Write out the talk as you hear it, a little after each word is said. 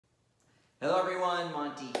Hello everyone,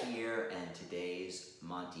 Monty here, and today's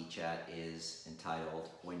Monty Chat is entitled,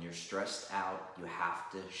 When You're Stressed Out, You Have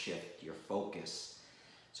to Shift Your Focus.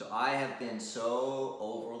 So I have been so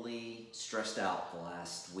overly stressed out the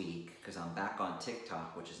last week because I'm back on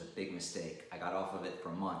TikTok, which is a big mistake. I got off of it for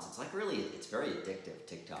months. It's very addictive,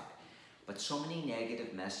 TikTok. But so many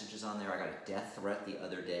negative messages on there. I got a death threat the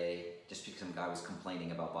other day just because some guy was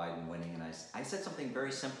complaining about Biden winning, and I said something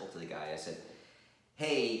very simple to the guy. I said,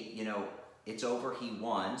 hey, it's over, he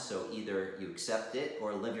won, so either you accept it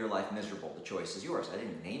or live your life miserable. The choice is yours. I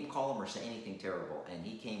didn't name call him or say anything terrible. And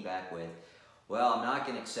he came back with, well, I'm not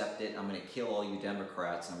going to accept it. I'm going to kill all you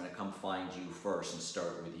Democrats, and I'm going to come find you first and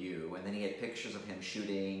start with you. And then he had pictures of him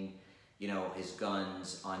shooting, his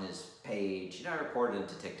guns on his page. I reported him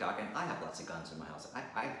to TikTok, and I have lots of guns in my house.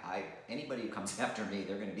 Anybody who comes after me,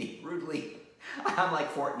 they're going to be rudely. I'm like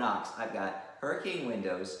Fort Knox. I've got hurricane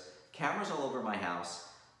windows, cameras all over my house.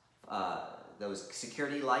 Those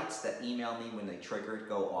security lights that email me when they trigger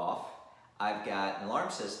go off. I've got an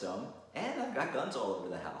alarm system, and I've got guns all over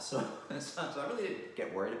the house. So I really didn't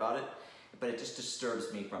get worried about it, but it just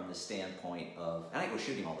disturbs me from the standpoint of, and I go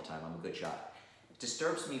shooting all the time, I'm a good shot. It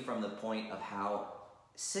disturbs me from the point of how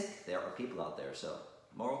sick there are people out there. So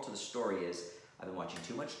moral to the story is, I've been watching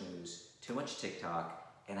too much news, too much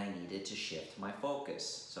TikTok, and I needed to shift my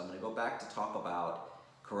focus. So I'm gonna go back to talk about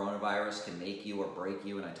coronavirus can make you or break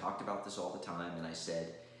you, and I talked about this all the time, and I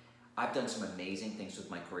said, I've done some amazing things with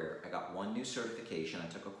my career. I got one new certification, I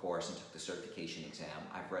took a course and took the certification exam.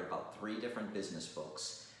 I've read about 3 different business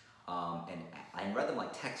books, and I read them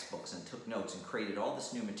like textbooks and took notes and created all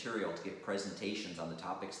this new material to give presentations on the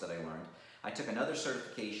topics that I learned. I took another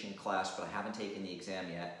certification class, but I haven't taken the exam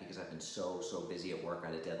yet because I've been so busy at work.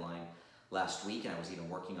 I had a deadline last week, and I was even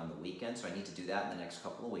working on the weekend, so I need to do that in the next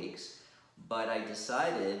couple of weeks. But I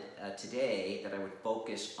decided today that I would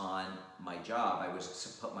focus on my job. I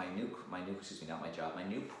was put my new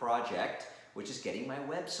project, which is getting my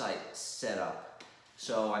website set up.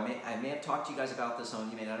 So I may have talked to you guys about this. Some of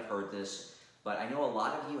you may not have heard this, but I know a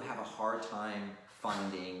lot of you have a hard time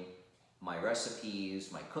finding my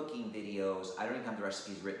recipes, my cooking videos. I don't even have the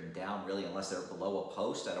recipes written down really, unless they're below a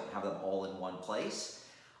post. I don't have them all in one place.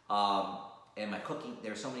 And my cooking,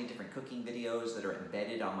 there are so many different cooking videos that are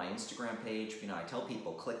embedded on my Instagram page. I tell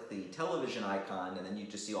people, click the television icon, and then you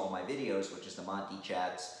just see all my videos, which is the Monty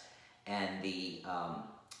Chats and the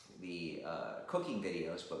cooking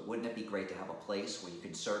videos. But wouldn't it be great to have a place where you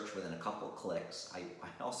can search within a couple of clicks? I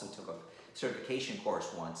also took a certification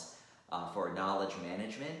course once for knowledge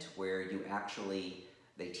management, where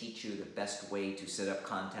they teach you the best way to set up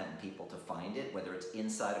content and people to find it, whether it's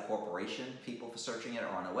inside a corporation, people for searching it, or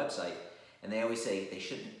on a website. And they always say they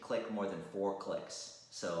shouldn't click more than 4 clicks.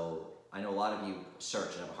 So I know a lot of you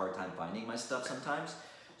search and have a hard time finding my stuff sometimes.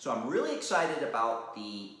 So I'm really excited about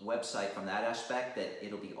the website from that aspect, that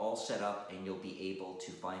it'll be all set up and you'll be able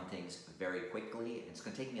to find things very quickly. It's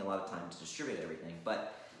going to take me a lot of time to distribute everything.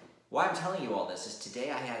 But why I'm telling you all this is today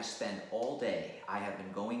I had to spend all day. I have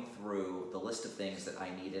been going through the list of things that I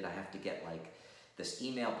needed. I have to get this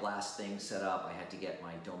email blast thing set up. I had to get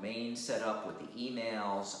my domain set up with the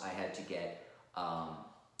emails. I had to get all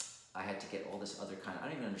this other kind of, I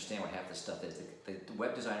don't even understand what half this stuff is. The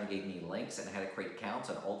web designer gave me links, and I had to create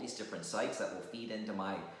accounts on all these different sites that will feed into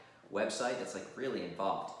my website. It's really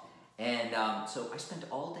involved. And so I spent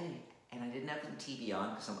all day, and I didn't have the TV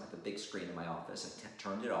on because I'm at the big screen in my office. I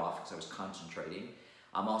turned it off because I was concentrating.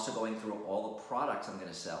 I'm also going through all the products I'm going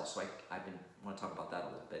to sell. So I want to talk about that a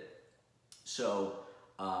little bit. So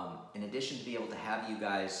in addition to be able to have you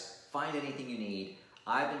guys find anything you need,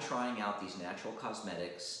 I've been trying out these natural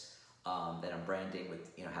cosmetics that I'm branding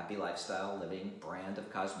with, Happy Lifestyle Living brand of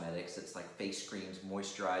cosmetics. It's like face creams,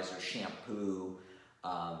 moisturizer, shampoo,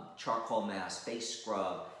 charcoal mask, face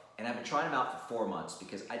scrub. And I've been trying them out for 4 months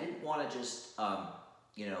because I didn't want to just, sell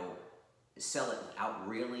it without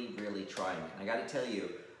really trying it. And I got to tell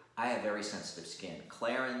you, I have very sensitive skin.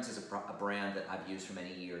 Clarins is a brand that I've used for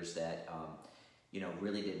many years that,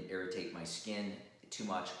 really didn't irritate my skin too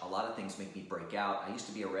much. A lot of things make me break out. I used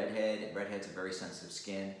to be a redhead, and redheads have very sensitive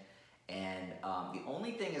skin. And the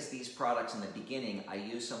only thing is these products in the beginning, I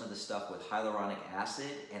used some of the stuff with hyaluronic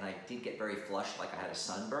acid, and I did get very flushed, like I had a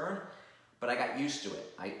sunburn, but I got used to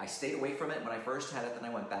it. I stayed away from it when I first had it, then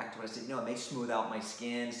I went back to it. I said, it may smooth out my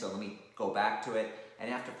skin, so let me go back to it.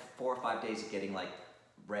 And after 4 or 5 days of getting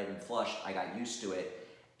red and flushed, I got used to it,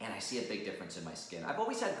 and I see a big difference in my skin. I've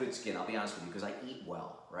always had good skin, I'll be honest with you, because I eat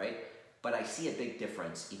well, right? But I see a big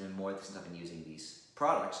difference even more since I've been using these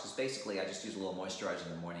products, because basically I just use a little moisturizer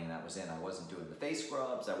in the morning and that was in. I wasn't doing the face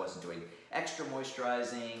scrubs, I wasn't doing extra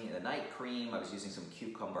moisturizing, the night cream, I was using some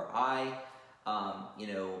cucumber eye,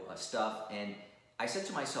 stuff. And I said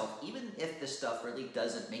to myself, even if this stuff really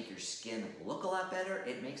doesn't make your skin look a lot better,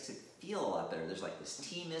 it makes it feel a lot better. There's like this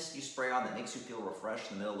tea mist you spray on that makes you feel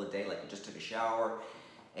refreshed in the middle of the day, like you just took a shower.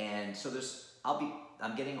 And so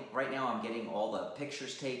I'm getting all the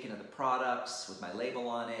pictures taken of the products with my label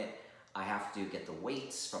on it. I have to get the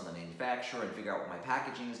weights from the manufacturer and figure out what my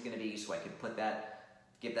packaging is going to be so I can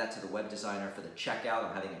give that to the web designer for the checkout.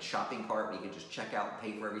 I'm having a shopping cart where you can just check out and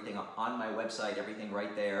pay for everything on my website, everything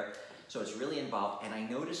right there. So it's really involved. And I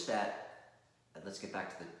noticed that, let's get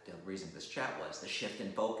back to the reason this chat was, the shift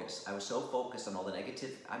in focus. I was so focused on all the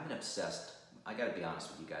negative. I've been obsessed. I gotta be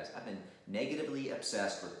honest with you guys. I've been negatively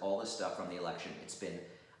obsessed with all this stuff from the election. It's been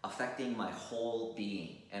affecting my whole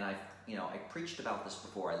being. And I preached about this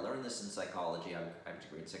before. I learned this in psychology. I have a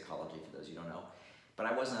degree in psychology, for those you don't know. But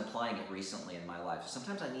I wasn't applying it recently in my life. So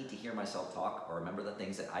sometimes I need to hear myself talk or remember the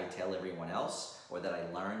things that I tell everyone else or that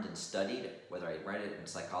I learned and studied, whether I read it in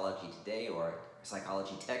Psychology Today or a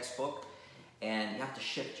psychology textbook. And you have to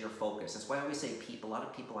shift your focus. That's why I always say a lot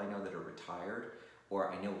of people I know that are retired,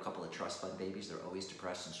 or I know a couple of trust fund babies, they're always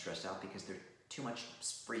depressed and stressed out because they're too much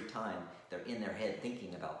free time. They're in their head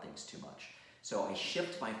thinking about things too much. So I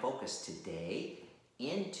shift my focus today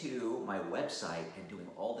into my website and doing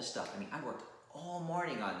all this stuff. I mean, I worked all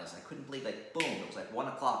morning on this. I couldn't believe, like, boom, it was like 1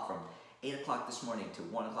 o'clock, from 8 o'clock this morning to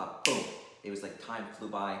 1 o'clock, boom. It was like time flew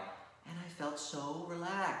by and I felt so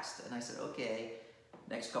relaxed. And I said, okay,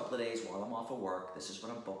 next couple of days while I'm off of work, this is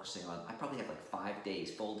what I'm focusing on. I probably have like 5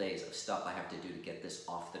 days, full days of stuff I have to do to get this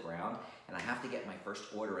off the ground. And I have to get my first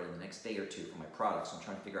order in the next day or two for my products. I'm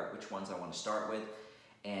trying to figure out which ones I want to start with.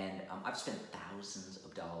 And I've spent thousands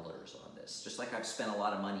of dollars on this. Just like I've spent a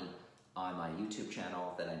lot of money on my YouTube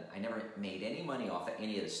channel that I never made any money off of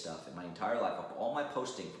any of this stuff in my entire life. Of all my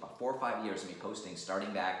posting, for about 4 or 5 years of me posting,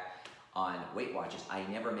 starting back on Weight Watchers, I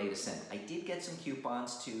never made a cent. I did get some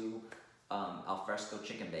coupons to Alfresco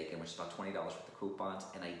chicken bacon, which is about $20 worth of coupons,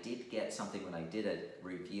 and I did get something when I did a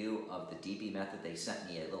review of the DB Method. They sent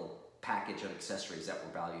me a little package of accessories that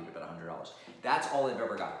were valued at about $100. That's all I've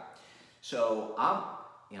ever gotten. So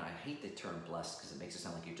I hate the term blessed because it makes it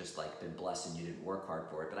sound like you've just like been blessed and you didn't work hard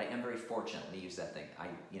for it, but I am very fortunate. Let me use that thing.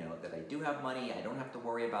 That I do have money. I don't have to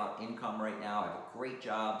worry about income right now. I have a great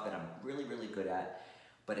job that I'm really, really good at.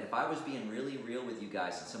 But if I was being really real with you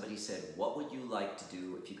guys and somebody said, what would you like to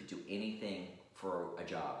do if you could do anything for a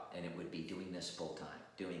job? And it would be doing this full time,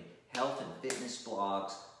 doing health and fitness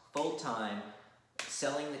blogs full time,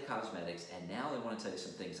 selling the cosmetics. And now I want to tell you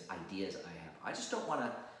some things, ideas I have. I just don't want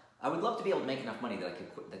to. I would love to be able to make enough money that I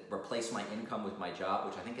could replace my income with my job,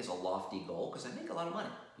 which I think is a lofty goal because I make a lot of money,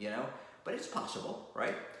 but it's possible,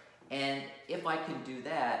 right? And if I can do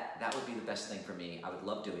that, that would be the best thing for me. I would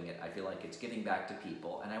love doing it. I feel like it's giving back to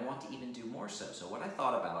people, and I want to even do more so. So what I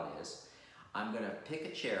thought about is I'm going to pick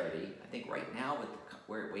a charity. I think right now, with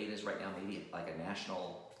where weight is right now, maybe like a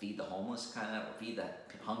national feed the homeless kind of, feed the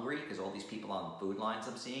hungry, because all these people on food lines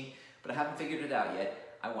I'm seeing, but I haven't figured it out yet.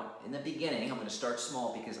 In the beginning, I'm going to start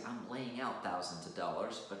small because I'm laying out thousands of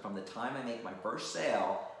dollars, but from the time I make my first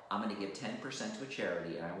sale, I'm going to give 10% to a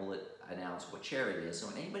charity, and I will announce what charity it is. So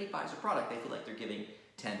when anybody buys a product, they feel like they're giving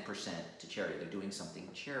 10% to charity. They're doing something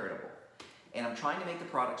charitable. And I'm trying to make the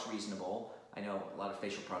products reasonable. I know a lot of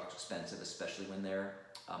facial products are expensive, especially when they're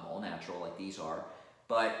all natural like these are.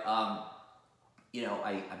 But, I'm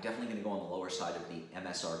definitely going to go on the lower side of the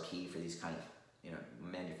MSRP for these kind of,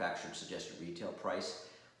 manufacturer suggested retail price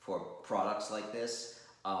for products like this,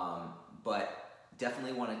 but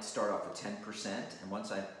definitely want to start off with 10%, and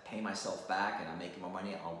once I pay myself back and I'm making more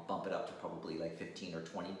money, I'll bump it up to probably like 15 or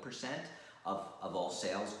 20% of all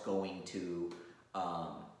sales going to,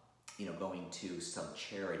 going to some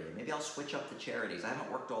charity. Maybe I'll switch up the charities. I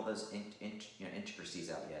haven't worked all those intricacies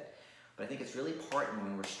out yet, but I think it's really important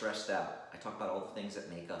when we're stressed out. I talk about all the things that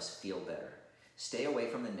make us feel better. Stay away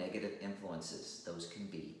from the negative influences. Those can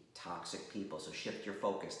be toxic people. So shift your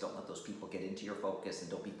focus. Don't let those people get into your focus and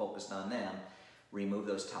don't be focused on them. Remove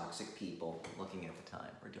those toxic people. Looking at the time,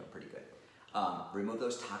 we're doing pretty good. Remove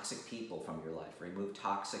those toxic people from your life. Remove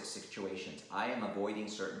toxic situations. I am avoiding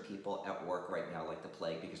certain people at work right now like the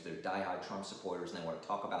plague because they're diehard Trump supporters and they want to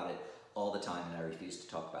talk about it all the time, and I refuse to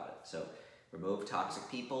talk about it. So remove toxic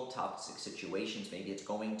people, toxic situations. Maybe it's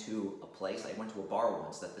going to a place. I went to a bar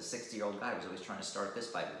once that the 60-year-old guy was always trying to start a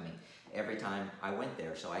fist fight with me every time I went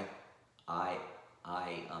there. So I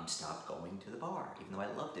stopped going to the bar, even though I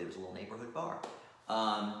loved it. It was a little neighborhood bar.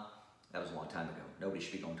 That was a long time ago. Nobody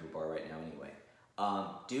should be going to a bar right now anyway.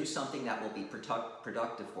 Do something that will be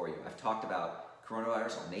productive for you. I've talked about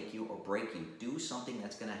coronavirus will make you or break you. Do something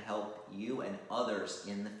that's going to help you and others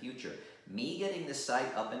in the future. Me getting this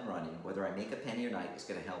site up and running, whether I make a penny or not, is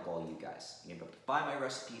going to help all you guys. You're going to be able to buy my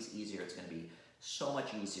recipes easier. It's going to be so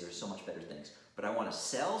much easier, so much better things. But I want to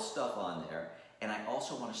sell stuff on there, and I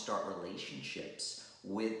also want to start relationships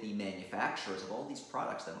with the manufacturers of all these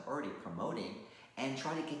products that I'm already promoting and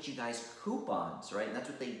try to get you guys coupons, right? And that's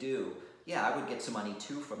what they do. Yeah, I would get some money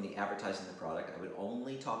too from the advertising the product. I would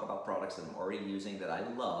only talk about products that I'm already using that I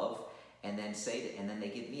love, and then and then they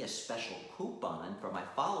give me a special coupon for my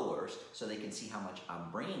followers so they can see how much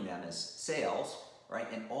I'm bringing them as sales, right?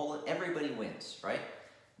 And everybody wins, right?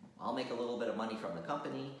 I'll make a little bit of money from the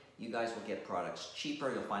company. You guys will get products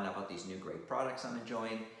cheaper. You'll find out about these new great products I'm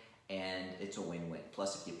enjoying, and it's a win-win.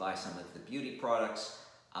 Plus, if you buy some of the beauty products,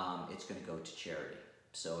 it's going to go to charity.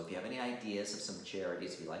 So if you have any ideas of some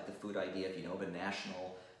charities, if you like the food idea, if you know of a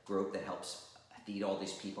national group that helps feed all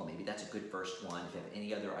these people, maybe that's a good first one. If you have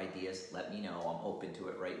any other ideas, let me know. I'm open to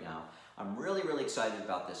it right now. I'm really, really excited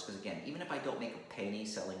about this because, again, even if I don't make a penny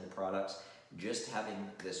selling the products, just having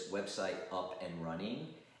this website up and running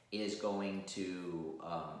is going to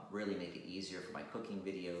really make it easier for my cooking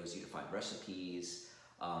videos, you to find recipes,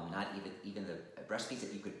 not even the recipes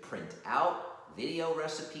that you could print out, video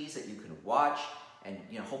recipes that you can watch, and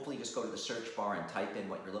hopefully just go to the search bar and type in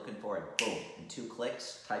what you're looking for, and boom, in 2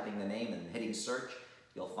 clicks, typing the name and hitting search,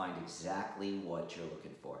 you'll find exactly what you're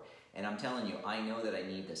looking for. And I'm telling you, I know that I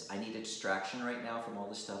need this. I need a distraction right now from all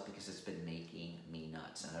this stuff because it's been making me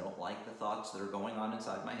nuts. And I don't like the thoughts that are going on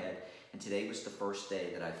inside my head. And today was the first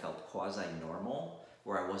day that I felt quasi-normal,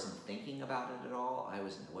 where I wasn't thinking about it at all. I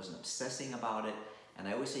wasn't obsessing about it. And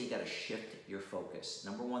I always say you gotta shift your focus.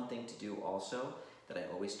 Number one thing to do also that I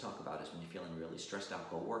always talk about is when you're feeling really stressed out,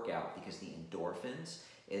 go work out, because the endorphins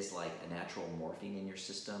is like a natural morphine in your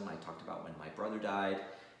system. I talked about when my brother died.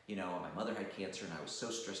 My mother had cancer and I was so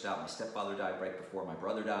stressed out. My stepfather died right before my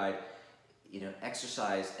brother died.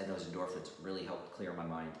 Exercise and those endorphins really helped clear my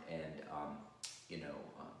mind and,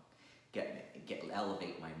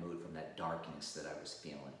 elevate my mood from that darkness that I was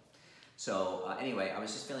feeling. So anyway, I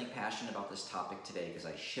was just feeling passionate about this topic today because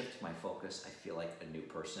I shift my focus. I feel like a new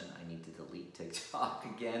person. I need to delete TikTok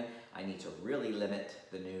again. I need to really limit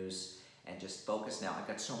the news and just focus now. I've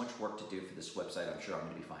got so much work to do for this website. I'm sure I'm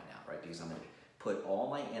going to be fine now, right? Because I'm going to put all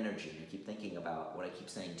my energy, and keep thinking about what I keep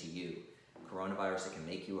saying to you, coronavirus that can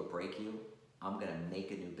make you or break you. I'm going to make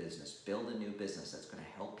a new business, build a new business that's going to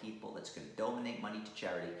help people, that's going to donate money to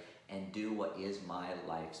charity, and do what is my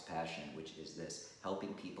life's passion, which is this,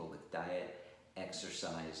 helping people with diet,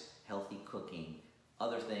 exercise, healthy cooking,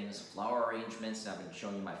 other things, flower arrangements. And I've been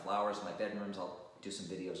showing you my flowers in my bedrooms. I'll do some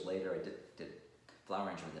videos later. I did flower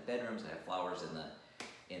arrangement in the bedrooms. I have flowers in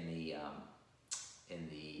the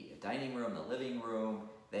dining room, the living room.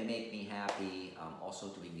 They make me happy. Also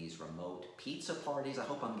doing these remote pizza parties. I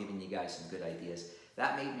hope I'm giving you guys some good ideas.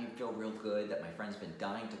 That made me feel real good that my friend's been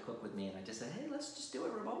dying to cook with me, and I just said, hey, let's just do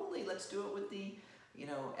it remotely. Let's do it with the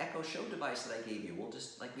Echo Show device that I gave you. We'll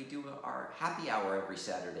just, like we do our happy hour every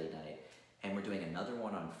Saturday night, and we're doing another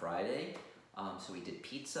one on Friday. So we did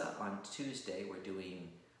pizza on Tuesday.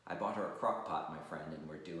 I bought her a crock pot, my friend, and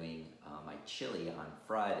we're doing my chili on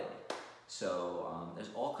Friday. So there's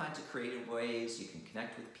all kinds of creative ways you can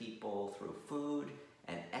connect with people through food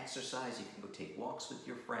and exercise. You can go take walks with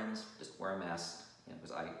your friends, just wear a mask,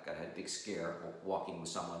 because I had a big scare walking with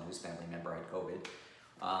someone whose family member had COVID.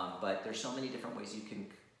 But there's so many different ways you can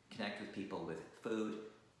connect with people with food,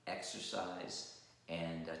 exercise,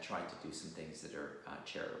 and trying to do some things that are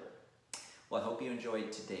charitable. Well, I hope you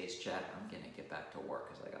enjoyed today's chat. I'm going to get back to work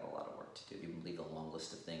because I got a lot of work to do. You can leave a long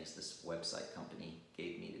list of things this website company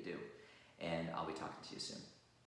gave me to do. And I'll be talking to you soon.